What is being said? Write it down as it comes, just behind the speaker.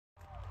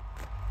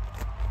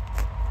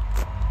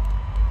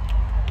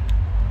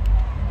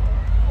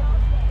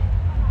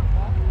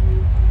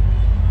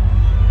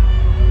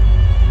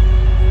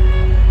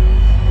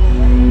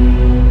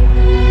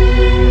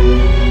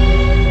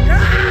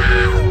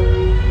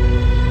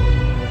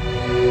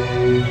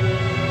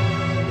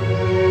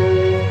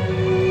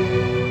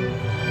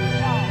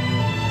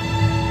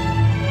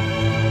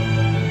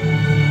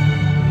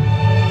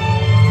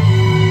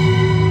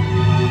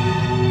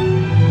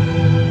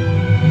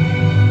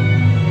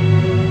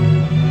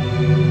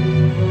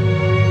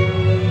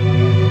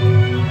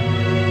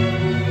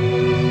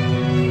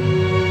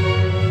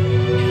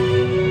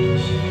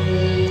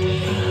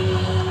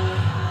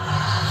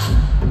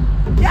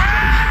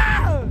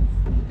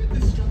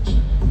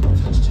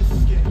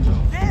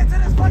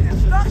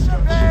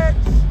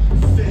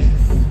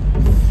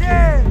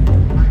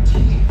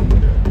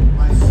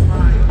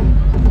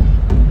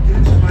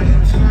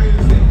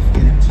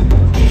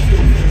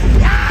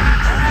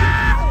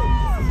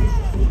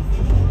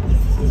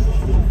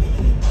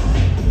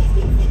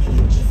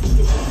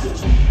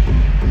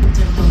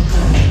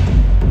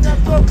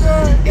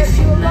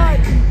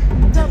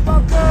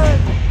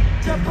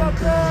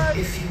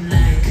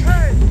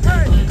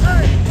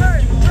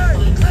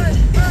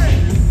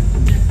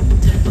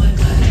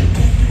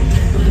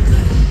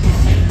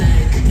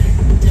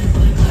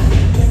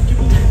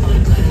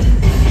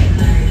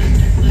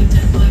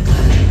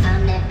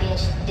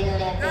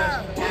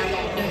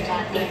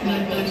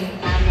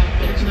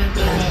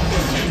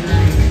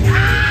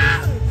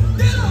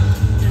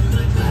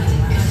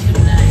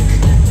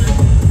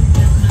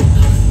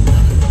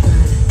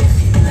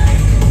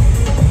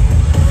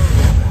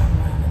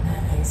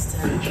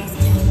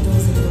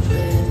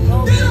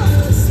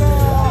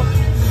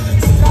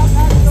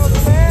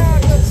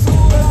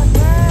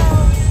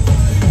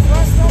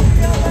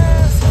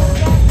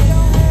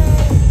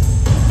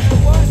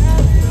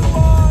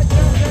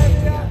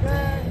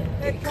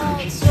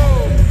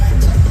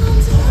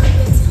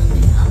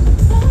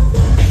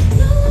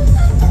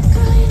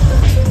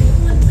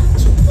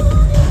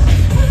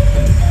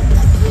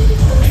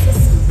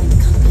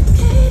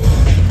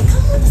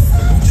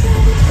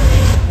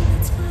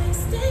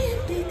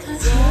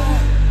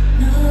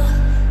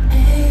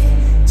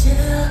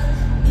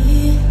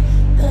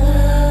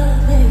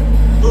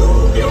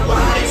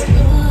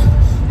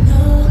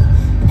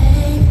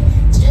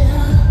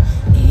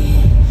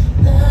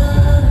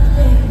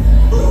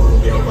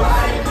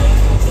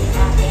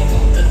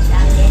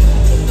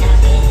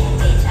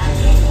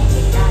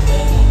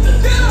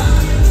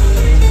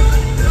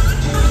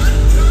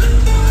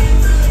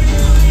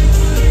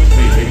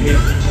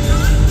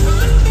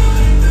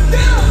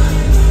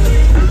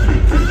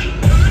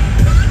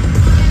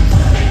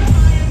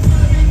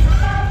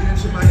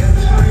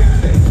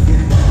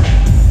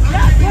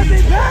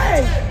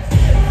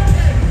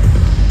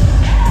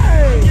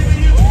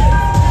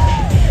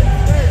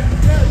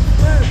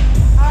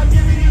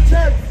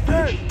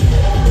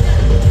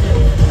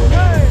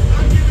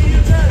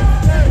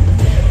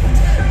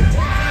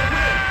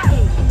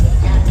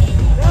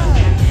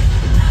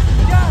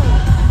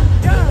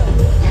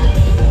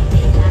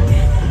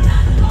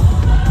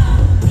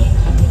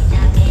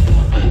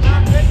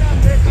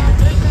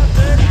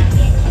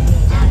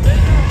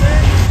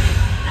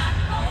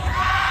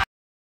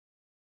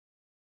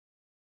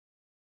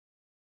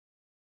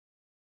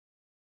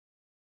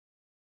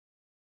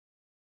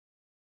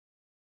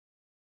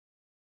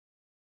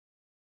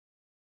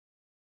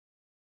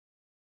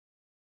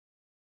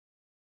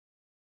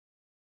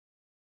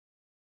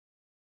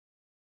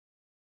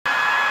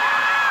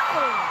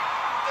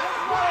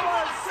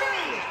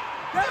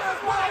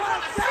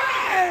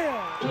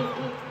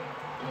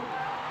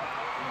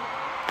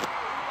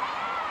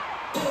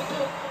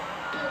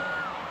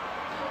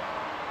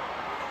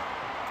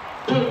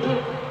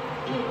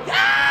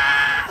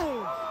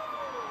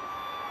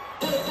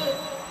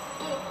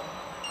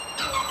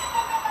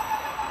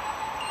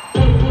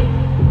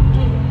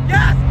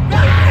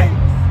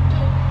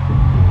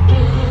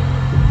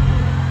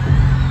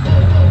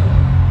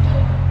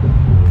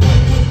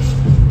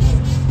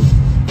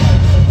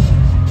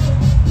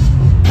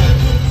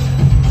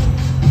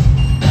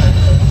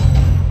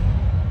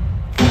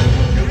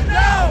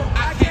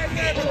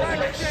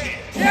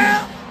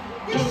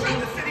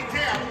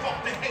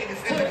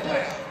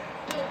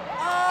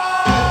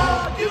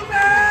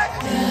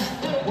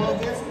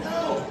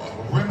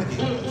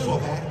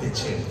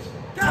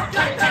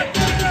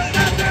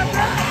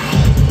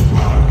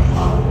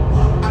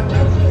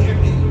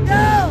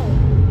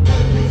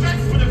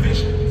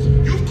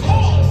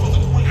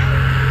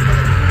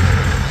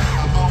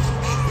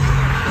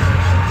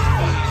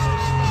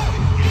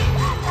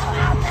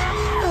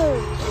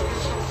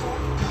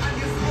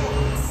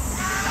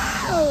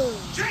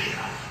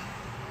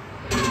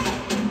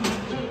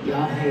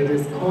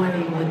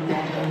with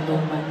that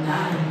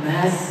Illuminati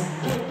mess.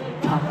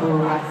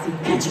 Paparazzi,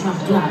 catch my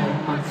fly,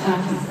 my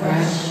coffee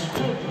fresh.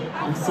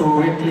 I'm so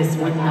reckless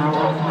when I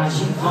rock my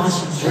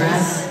Givenchy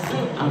dress.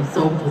 I'm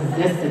so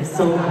possessive,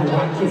 so I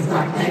like his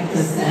rock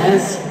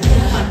necklaces.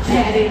 My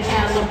daddy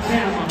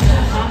Alabama,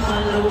 I'm a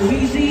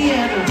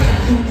Louisiana.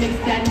 You mix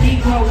that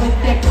Negro with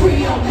that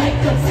Creole, make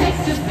a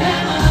Texas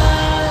Bama.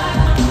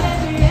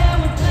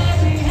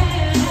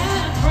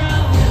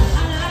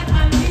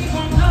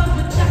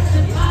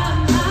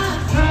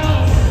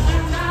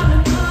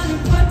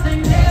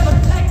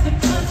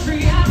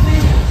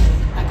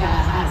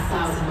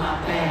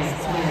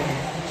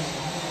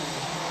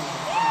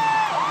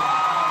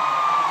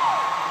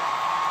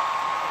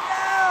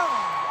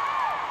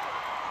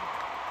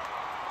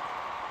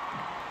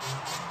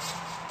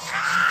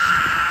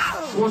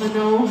 Want to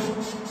know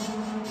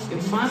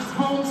if my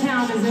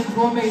hometown is in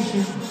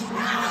formation?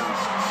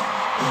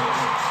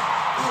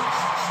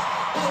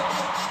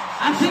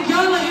 I think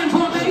y'all are in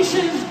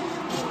formation.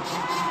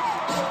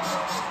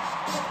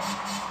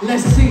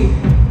 Let's see.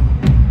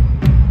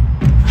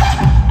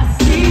 I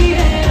see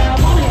it, I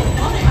want it.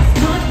 I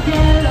stunt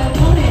it, I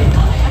want it.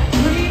 I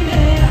dream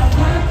it, I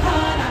work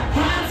hard, I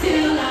grind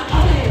till I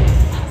own it.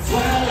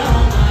 Swirl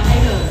on my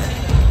haters,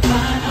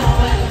 find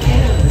all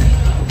alligators.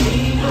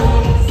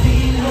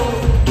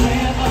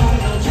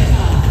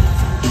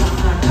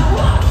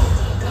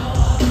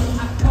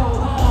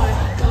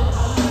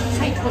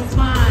 What's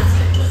mine?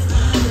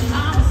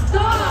 I'm a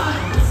star,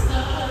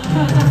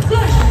 'cause I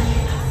slay.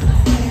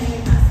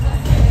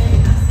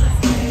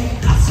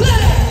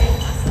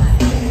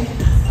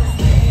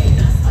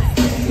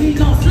 We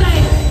gon' slay.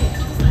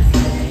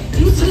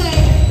 You slay,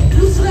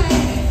 you slay,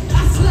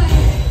 I slay,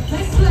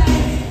 they slay.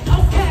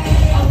 Okay,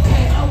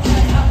 okay,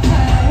 okay,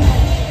 okay.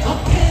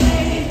 Okay,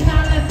 ladies,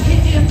 now let's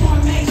get in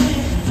formation.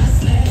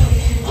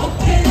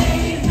 Okay,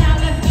 ladies, now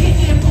let's get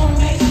in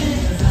formation.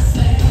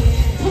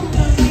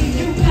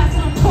 You got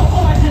some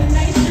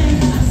coordination.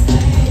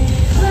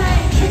 Play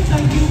trick so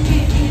you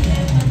get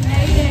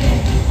eliminated.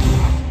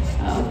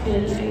 Okay,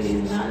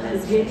 ladies, now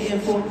let's get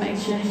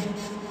information.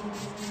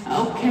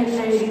 Okay,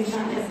 ladies,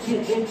 now let's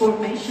get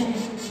information.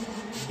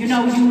 You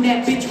know you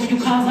that bitch when you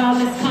cause all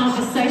this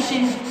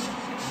conversation.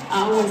 I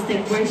always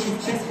stay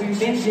gracious, best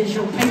revenge is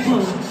your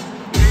paper.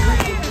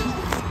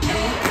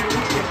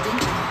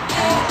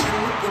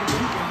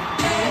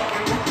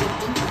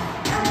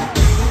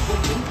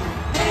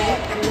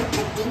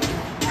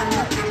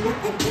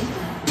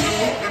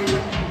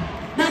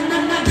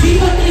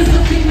 Diva is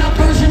the female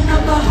version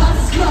of a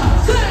hustler.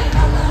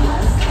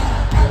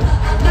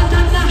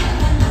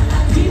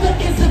 Diva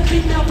is the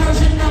female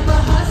version of a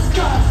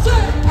hustler.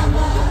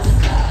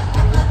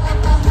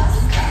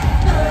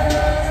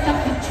 Stop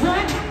the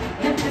track,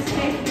 let me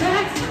stay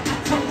back. I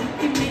told you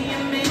give me a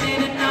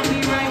minute and I'll be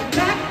right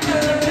back.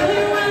 Really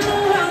around the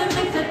world and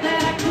they said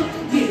that I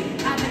couldn't get.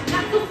 I did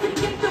not go to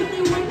get them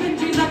new ripping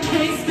jeans I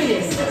can't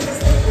spit.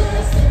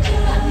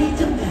 I need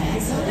the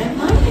bags of that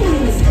money.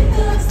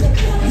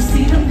 You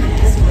see the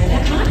mask where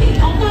that money.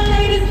 All my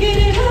ladies get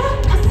it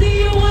up. I see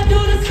you want to do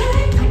the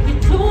same. Take it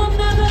to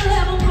another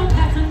level. No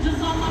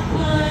passengers on my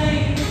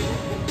plane.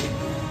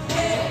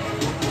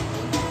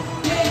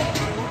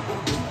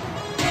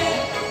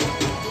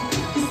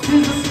 This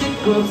is a stick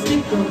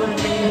up, I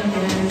need a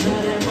mask of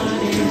that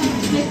money.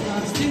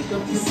 Stick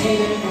up, you see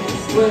that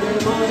mask where that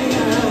money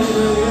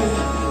is.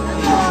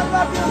 I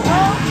love you,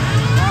 huh?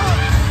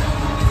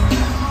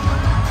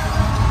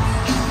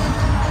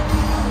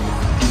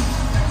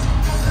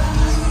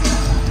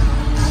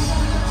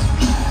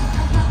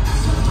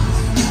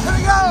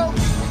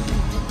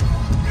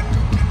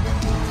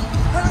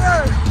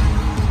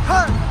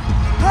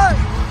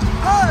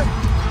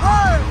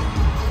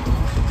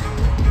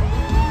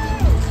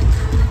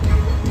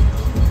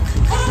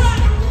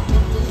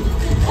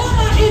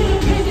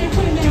 Independent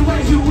women,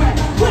 where you at?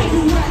 Where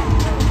you at?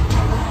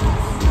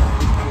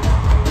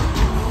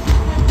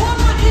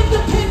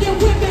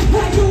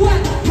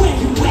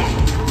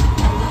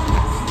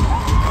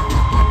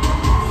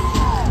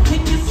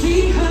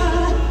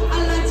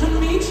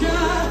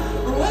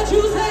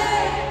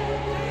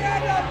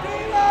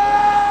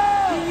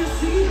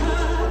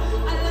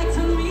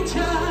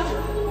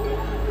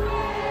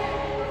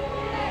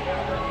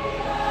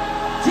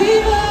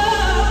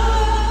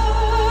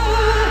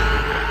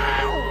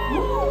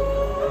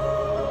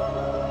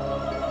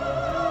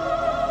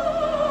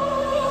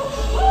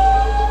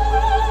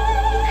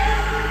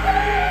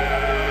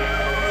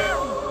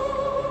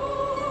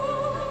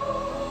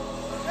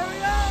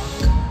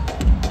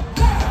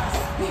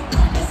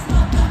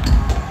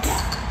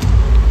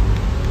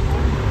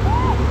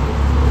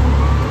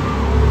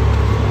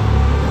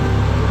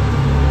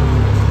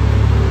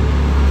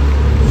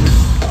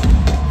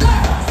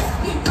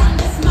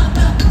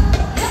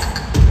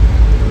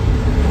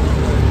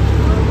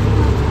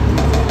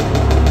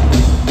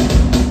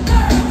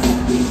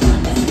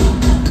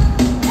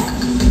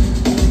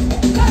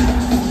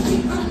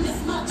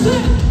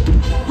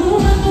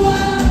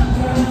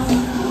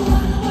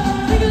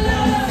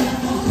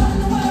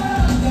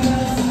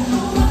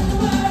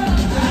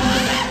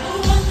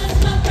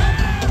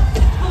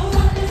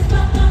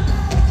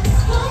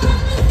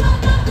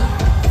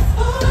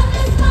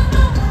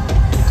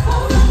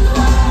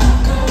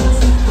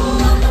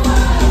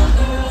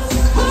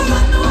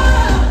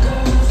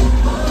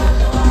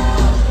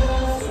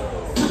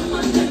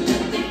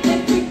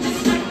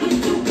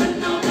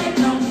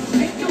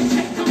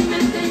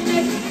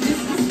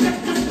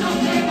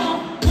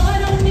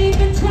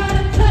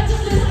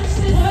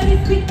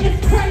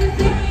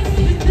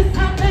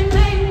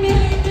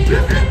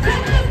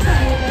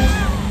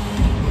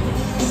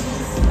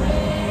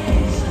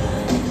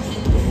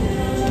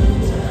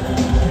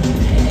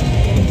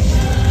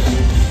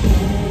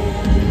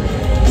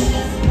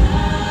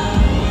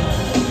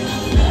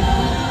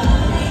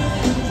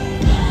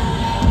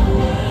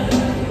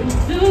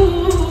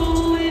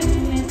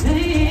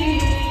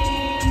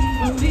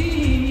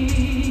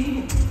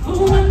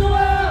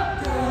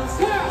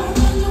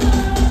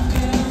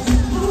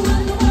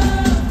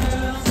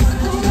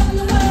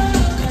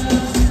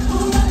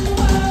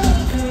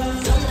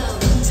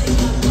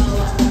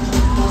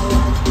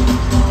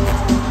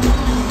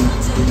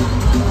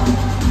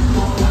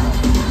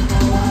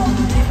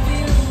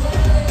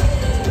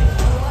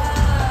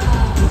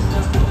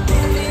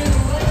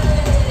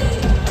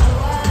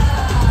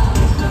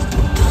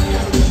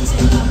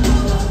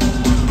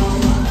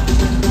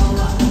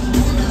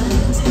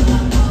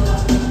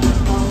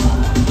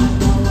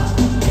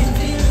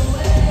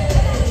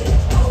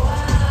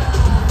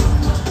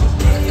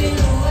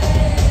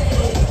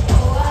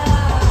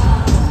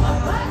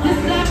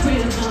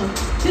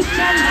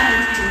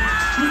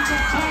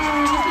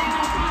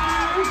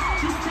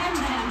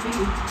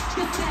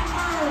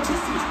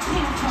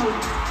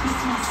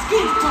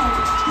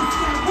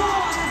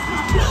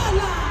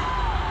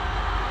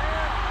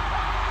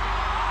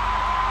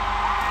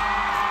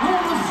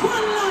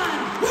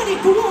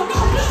 ready for war. Go,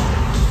 look.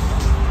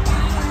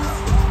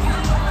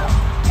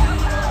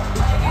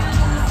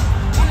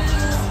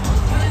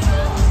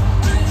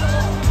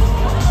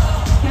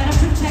 Gotta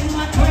protect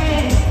my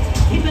grace.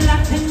 Keep it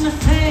locked in the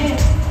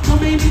safe.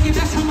 Don't make me get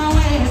back to my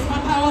ways. My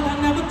power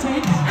that never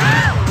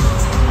take.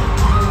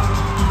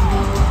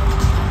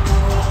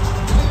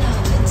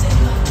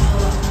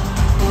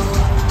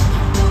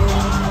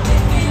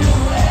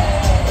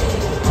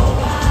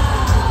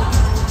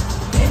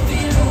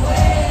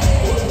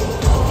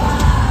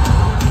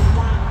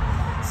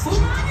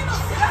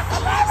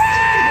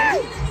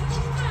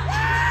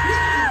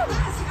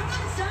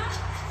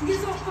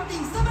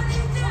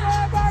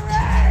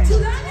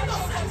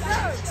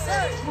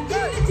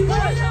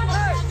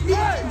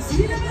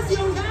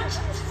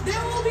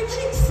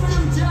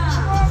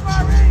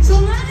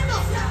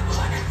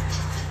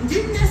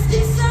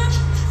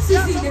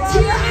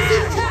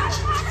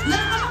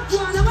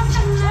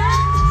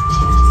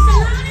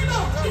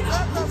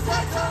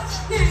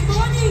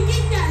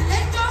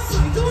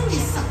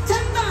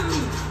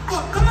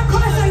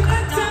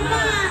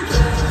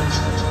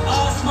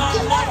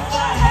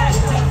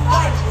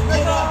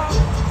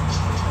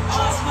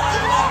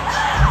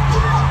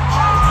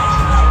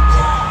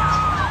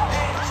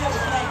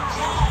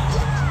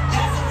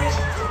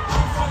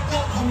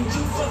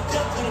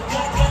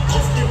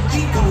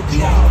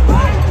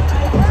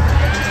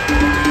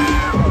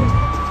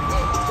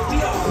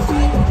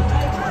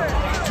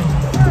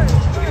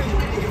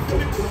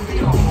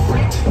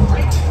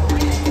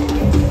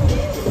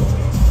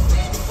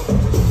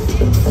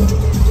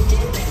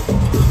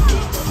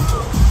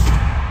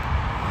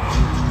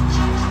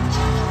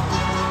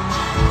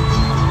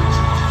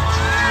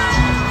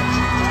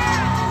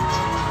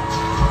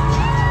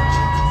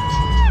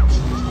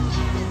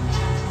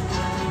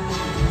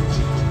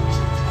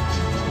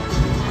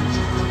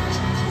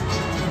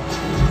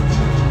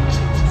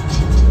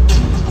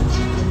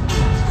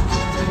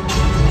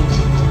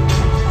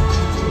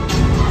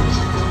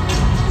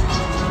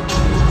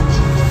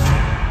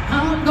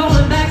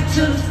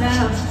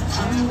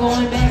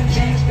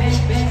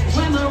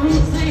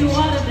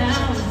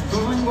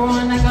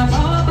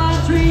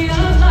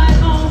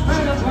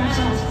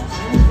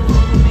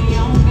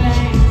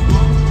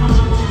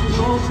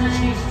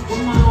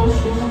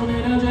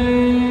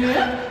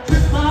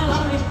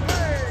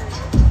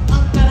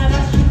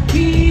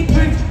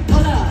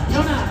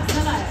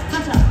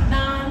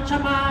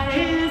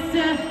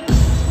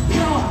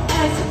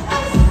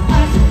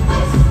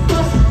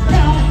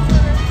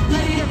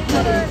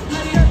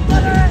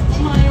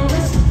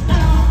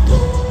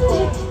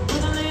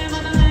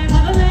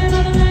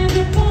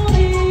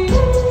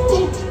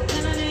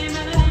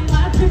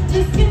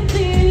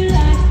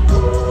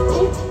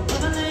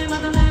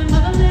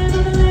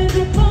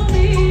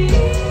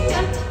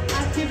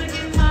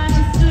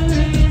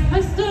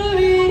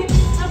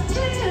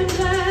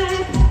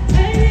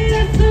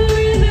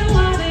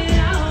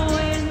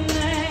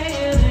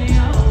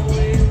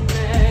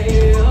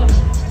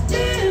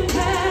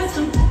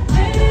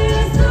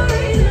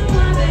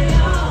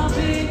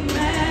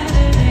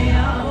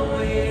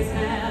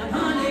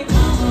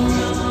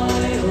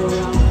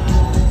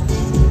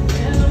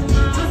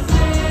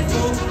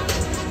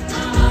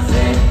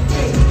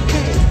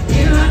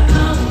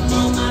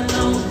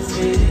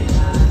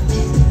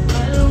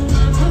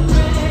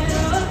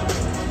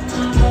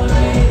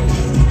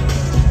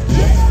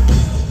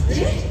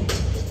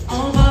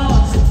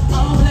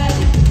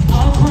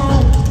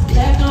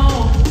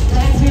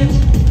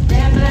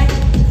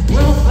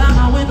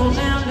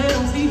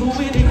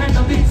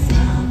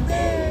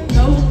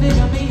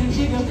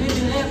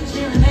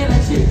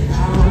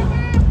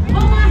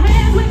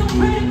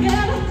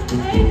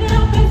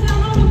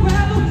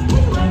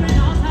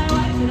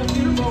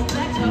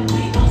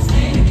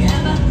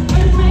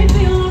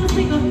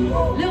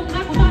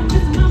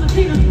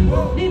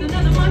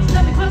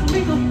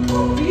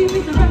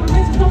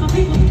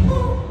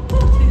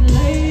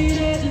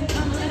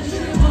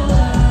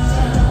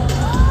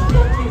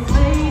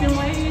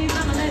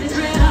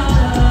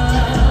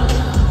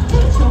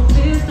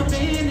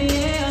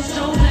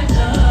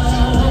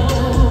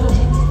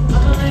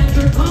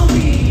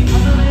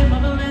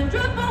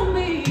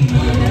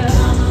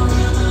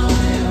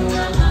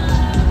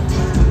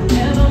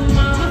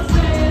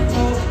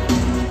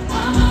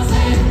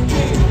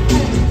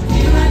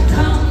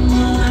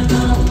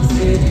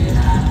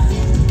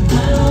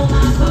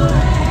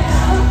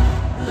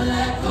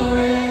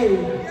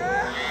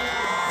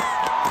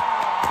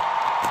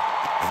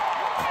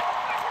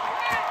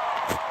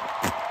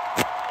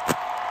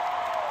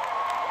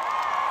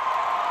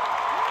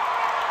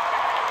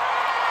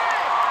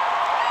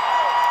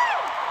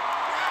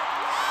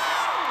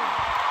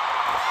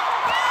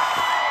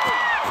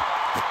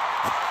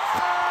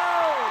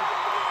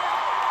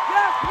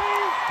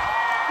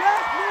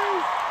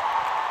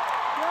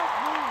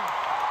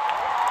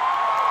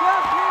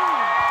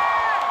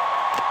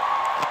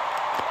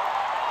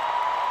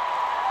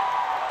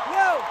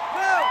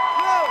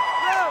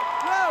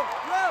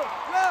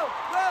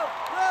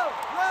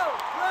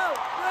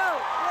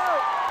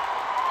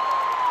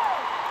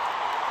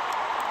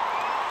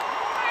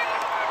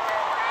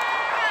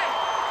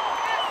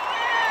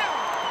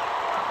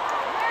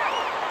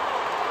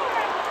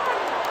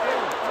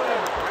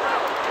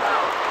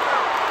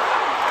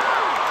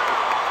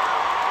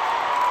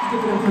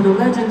 Give it up for the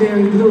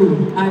legendary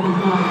Blue, Ivy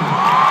Carter.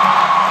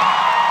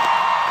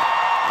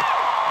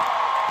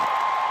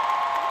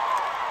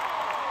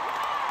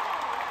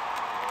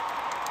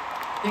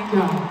 Thank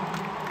y'all.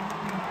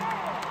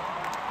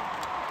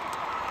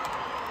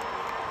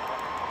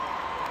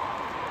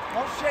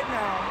 Oh shit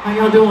now. How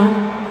y'all doing?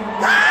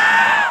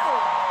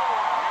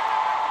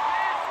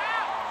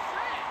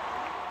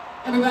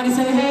 Everybody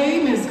say,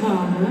 hey, Miss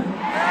Carter.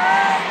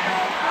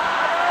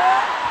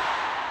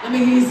 Let me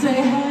hear you say,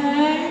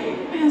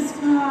 hey, Miss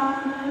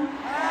Carter.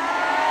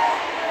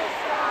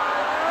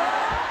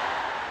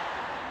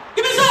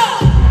 Give me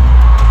some!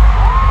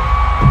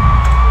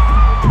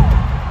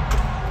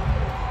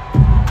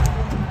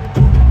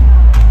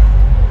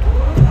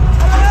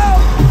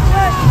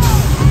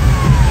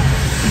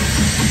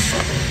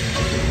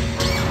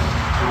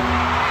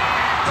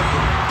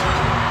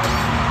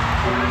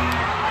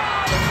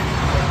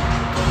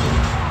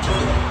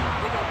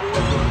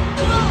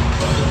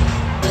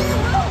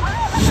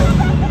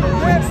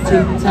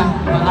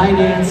 Tick-tock, while I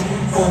dance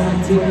on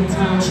a demon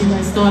time, she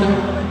might start a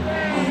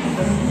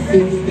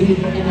big beat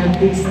in her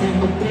big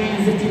stamp of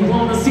bands. If you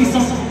wanna see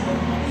some,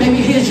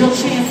 baby, here's your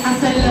chance. I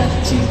said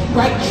left cheek,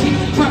 right cheek,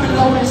 drop it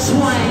low and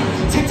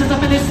swing. Take us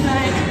up in this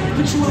thing,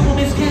 put you up on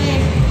this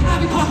game. I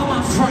be parking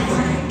my friend.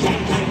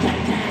 Gang, gang, gang,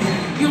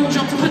 gang. You don't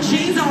jump to put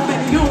jeans on,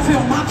 baby, you don't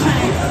feel my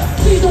pain.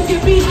 Please don't get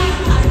me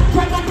high,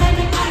 write my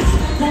name in ice.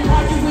 Won't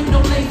argue with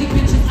no lazy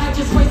bitches, I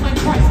just raise my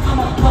price. I'm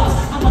a boss,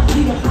 I'm a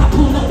leader. I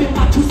pull up in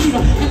my two-seater,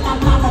 and my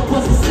mama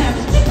was a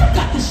savage.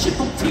 Got this shit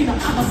from Tina,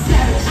 I'm a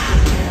savage.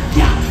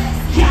 Yeah,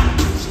 yeah,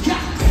 yeah.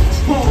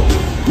 Whoa,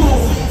 whoa,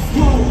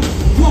 whoa,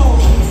 whoa.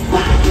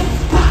 Bye,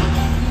 bye.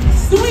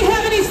 Do we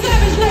have any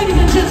savage ladies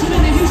and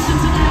gentlemen in Houston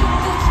tonight?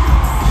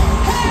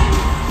 Hey!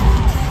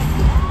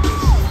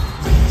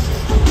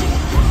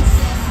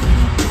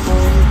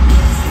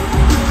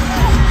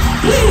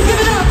 Please give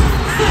it up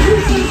for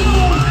Houston's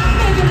own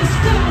Megan Thee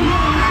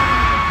Stallion.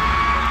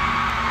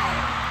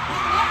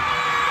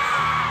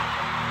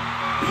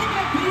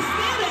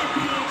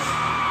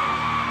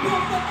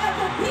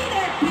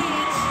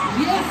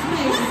 Yes,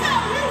 ma'am. What's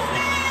up,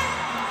 Houston?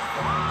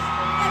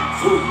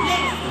 Attitude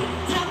nasty,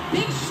 talk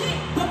big shit,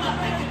 but my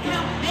bank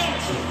account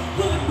matching.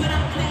 Good, but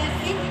I'm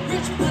classy,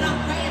 rich, but I'm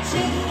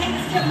ratchet.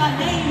 Haters get my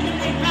name in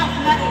their mouth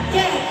like a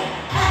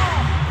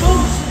yeah.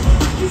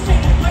 Bullshit, you say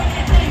the way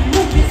that they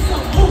move is so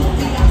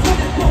movie. I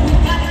told it, but we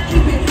gotta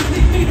keep it,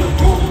 leave me the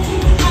room.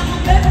 I'm a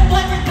better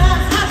black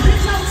guys, I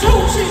bitch, I'm too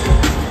cheap.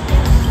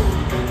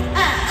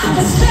 I'm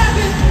a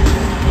savage.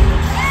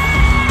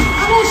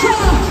 I want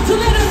y'all to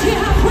let us hear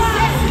her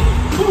cry.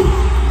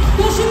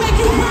 Don't she make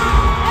you proud?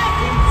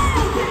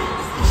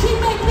 She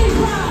make me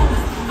proud.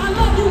 I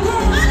love you, girl.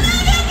 I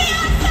love you,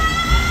 Beyonce.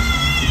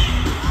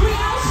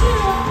 Real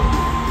shit.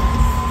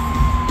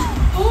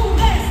 Ooh,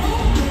 that's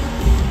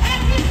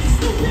acting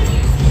stupid.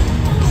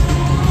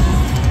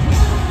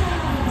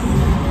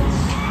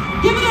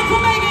 Give it up for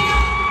Megan,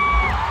 y'all.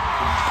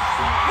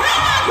 Where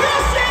my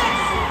girl six?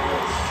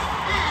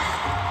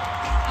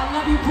 I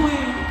love you,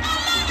 Queen. I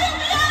love you,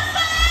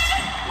 Beyonce.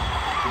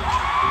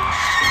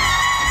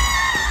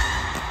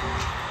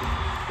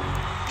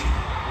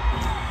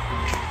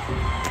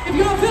 If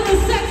you're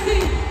feeling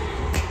sexy,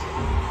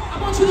 I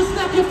want you to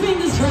snap your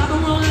fingers, try to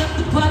roll up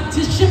the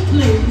partition,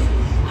 please.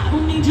 I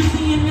don't need you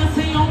seeing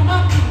Yoncé on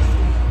my face.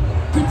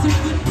 Printing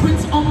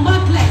footprints on my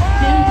glass,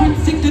 then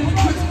printing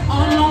footprints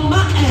all on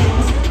my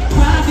ass.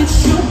 Private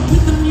show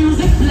with the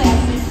music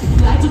blasting.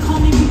 You like to call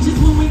me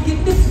bitches.